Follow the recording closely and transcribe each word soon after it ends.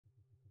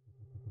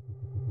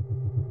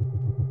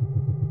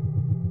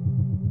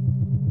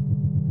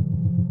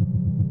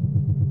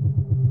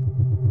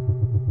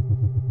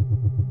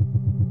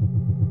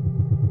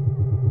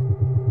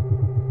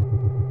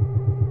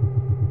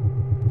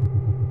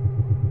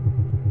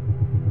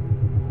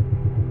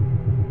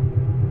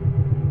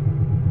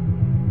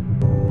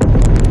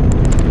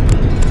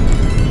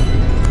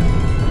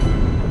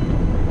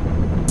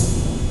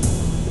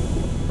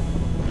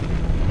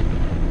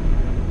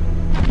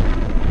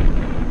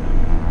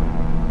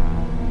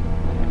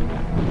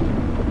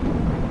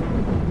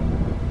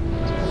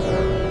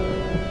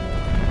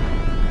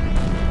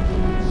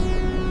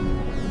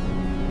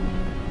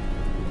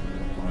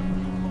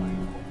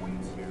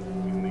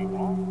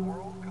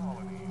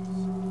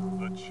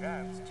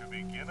chance to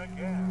begin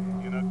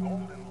again in a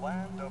golden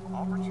land of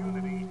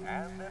opportunity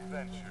and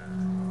adventure.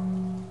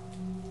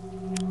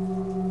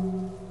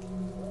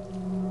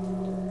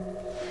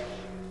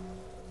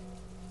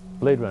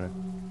 Blade Runner.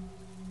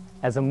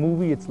 As a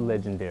movie, it's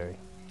legendary.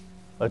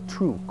 A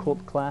true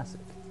cult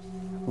classic.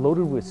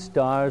 Loaded with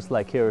stars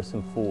like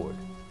Harrison Ford,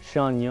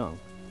 Sean Young,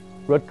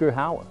 Rutger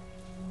Hauer,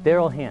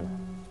 Daryl Hannah.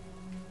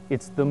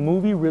 It's the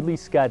movie Ridley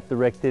Scott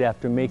directed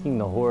after making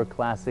the horror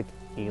classic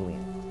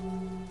Alien.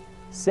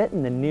 Set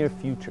in the near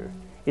future,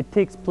 it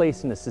takes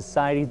place in a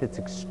society that's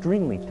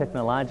extremely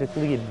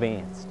technologically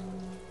advanced.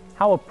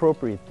 How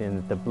appropriate then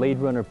that the Blade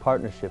Runner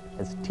partnership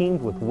has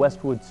teamed with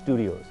Westwood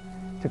Studios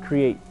to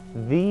create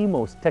the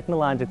most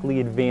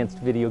technologically advanced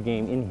video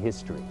game in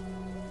history.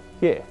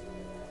 Here,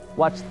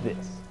 watch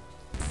this.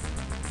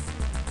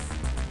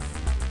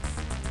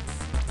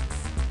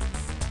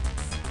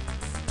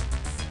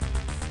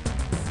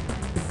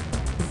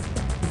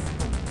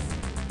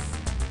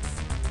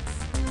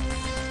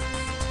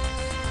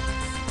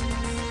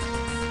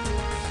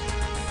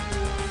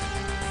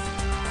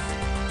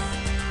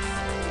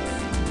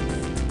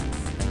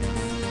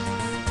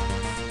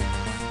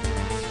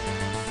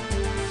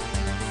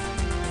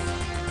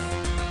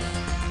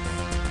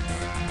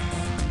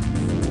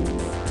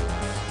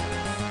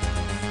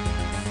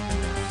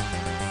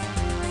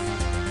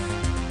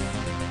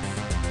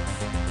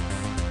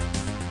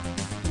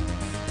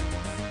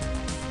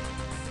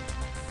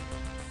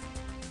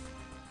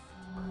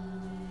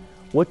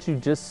 What you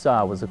just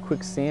saw was a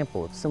quick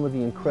sample of some of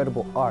the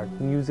incredible art,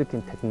 music,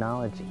 and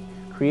technology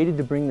created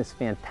to bring this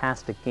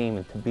fantastic game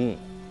into being.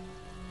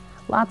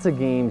 Lots of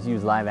games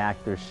use live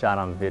actors shot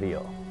on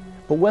video,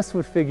 but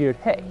Westwood figured,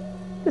 hey,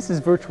 this is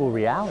virtual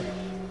reality.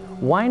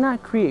 Why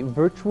not create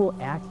virtual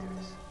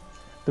actors?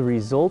 The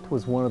result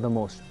was one of the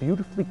most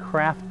beautifully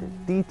crafted,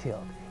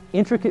 detailed,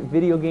 intricate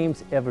video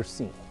games ever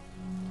seen.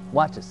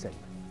 Watch a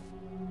segment.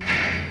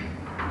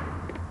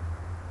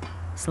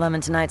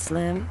 Slumming tonight,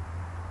 Slim?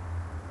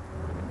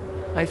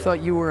 I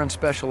thought you were on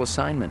special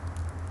assignment.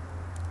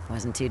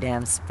 Wasn't too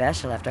damn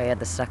special after I had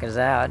the suckers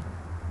out.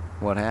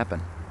 What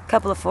happened?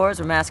 Couple of fours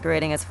were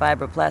masquerading as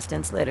fibroplast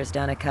insulators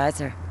down at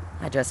Kaiser.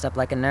 I dressed up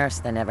like a nurse,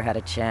 they never had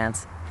a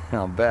chance.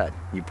 I'll bet.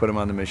 You put them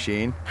on the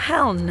machine?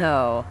 Hell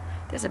no!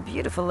 There's a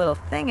beautiful little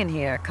thing in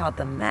here called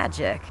the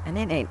magic, and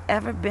it ain't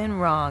ever been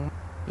wrong.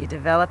 You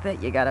develop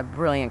it, you got a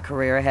brilliant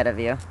career ahead of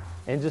you.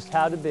 And just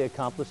how did they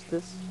accomplish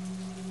this?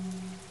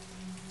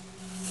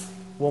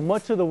 Well,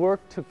 much of the work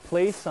took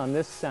place on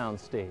this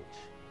soundstage.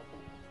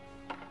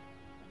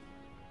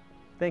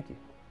 Thank you.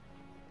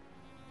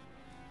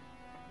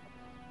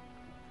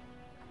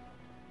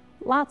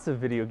 Lots of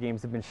video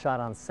games have been shot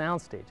on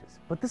sound stages,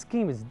 but this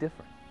game is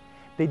different.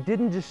 They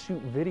didn't just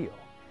shoot video.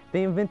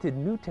 They invented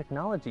new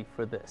technology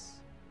for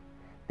this.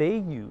 They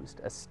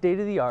used a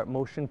state-of-the-art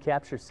motion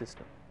capture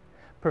system.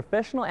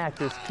 Professional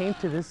actors came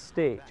to this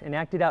stage and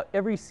acted out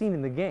every scene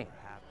in the game.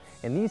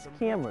 And these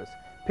cameras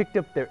picked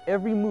up their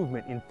every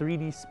movement in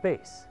 3D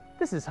space.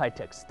 This is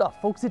high-tech stuff,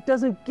 folks. It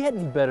doesn't get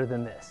any better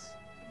than this.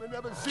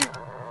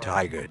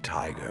 Tiger,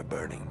 tiger,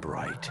 burning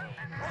bright.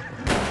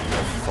 The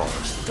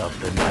forest of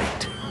the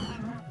night.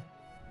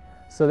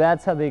 So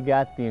that's how they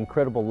got the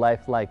incredible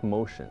lifelike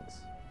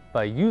motions,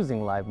 by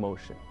using live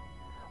motion.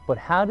 But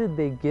how did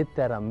they get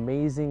that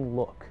amazing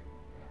look?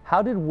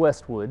 How did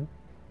Westwood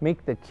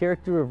make the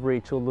character of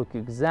Rachel look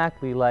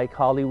exactly like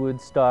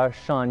Hollywood star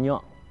Sean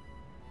Young?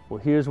 Well,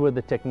 here's where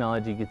the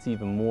technology gets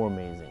even more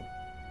amazing.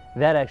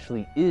 That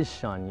actually is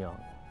Sean Young.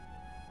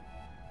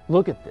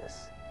 Look at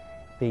this.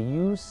 They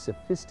use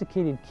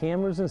sophisticated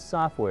cameras and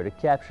software to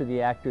capture the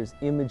actor's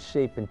image,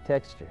 shape, and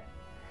texture.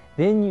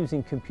 Then,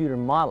 using computer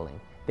modeling,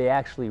 they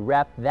actually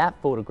wrap that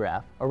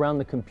photograph around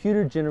the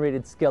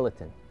computer-generated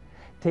skeleton.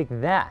 Take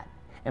that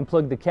and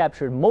plug the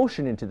captured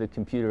motion into the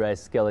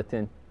computerized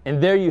skeleton,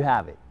 and there you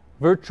have it,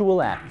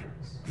 virtual actors.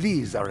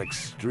 These are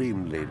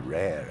extremely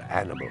rare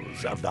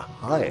animals of the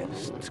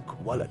highest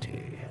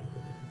quality.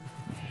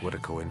 What a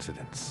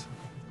coincidence.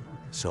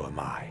 So am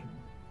I.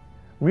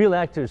 Real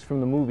actors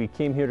from the movie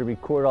came here to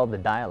record all the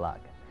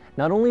dialogue.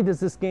 Not only does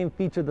this game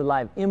feature the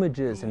live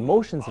images and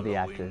motions of the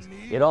actors,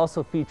 it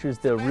also features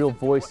their real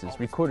voices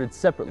recorded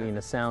separately in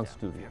a sound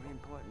studio.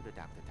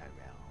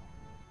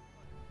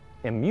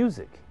 And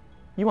music.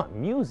 You want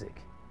music?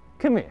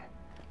 Come here.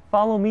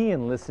 Follow me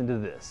and listen to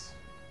this.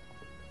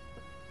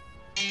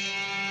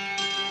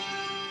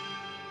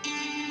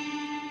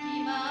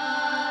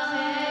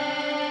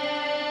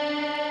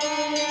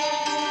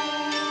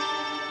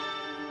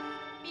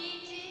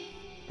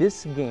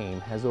 This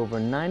game has over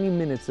 90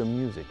 minutes of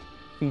music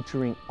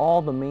featuring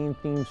all the main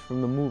themes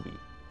from the movie,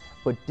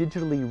 but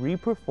digitally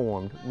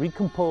reperformed,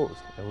 recomposed,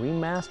 and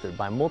remastered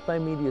by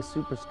multimedia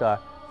superstar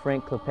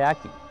Frank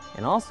Klepacki,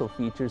 and also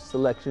features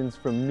selections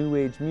from New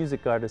Age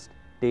music artist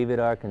David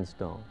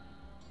Arkenstone.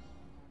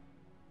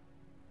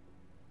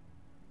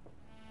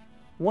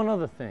 One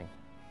other thing,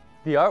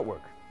 the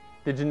artwork.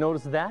 Did you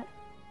notice that?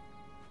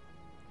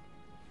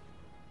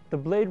 The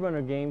Blade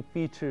Runner game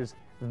features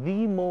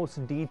the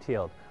most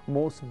detailed,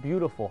 most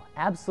beautiful,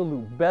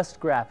 absolute best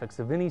graphics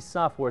of any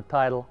software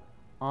title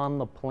on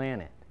the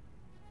planet.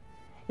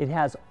 It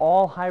has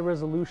all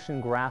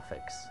high-resolution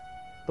graphics,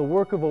 the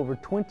work of over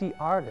 20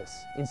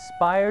 artists,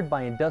 inspired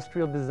by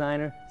industrial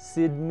designer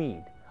Sid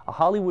Mead, a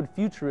Hollywood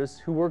futurist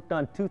who worked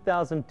on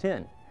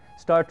 2010,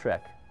 Star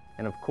Trek,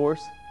 and of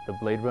course, the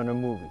Blade Runner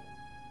movie.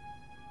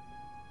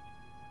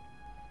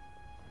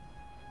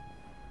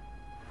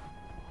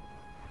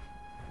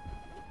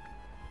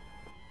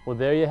 Well,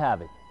 there you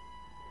have it.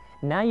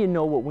 Now you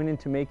know what went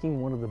into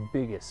making one of the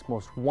biggest,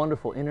 most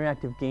wonderful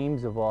interactive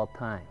games of all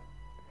time.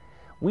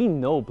 We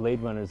know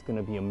Blade Runner is going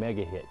to be a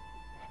mega hit,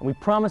 and we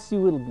promise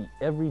you it'll be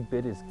every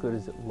bit as good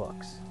as it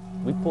looks.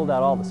 We pulled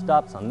out all the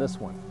stops on this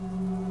one.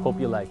 Hope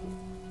you like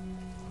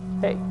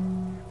it. Hey,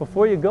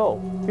 before you go,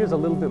 here's a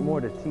little bit more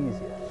to tease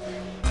you.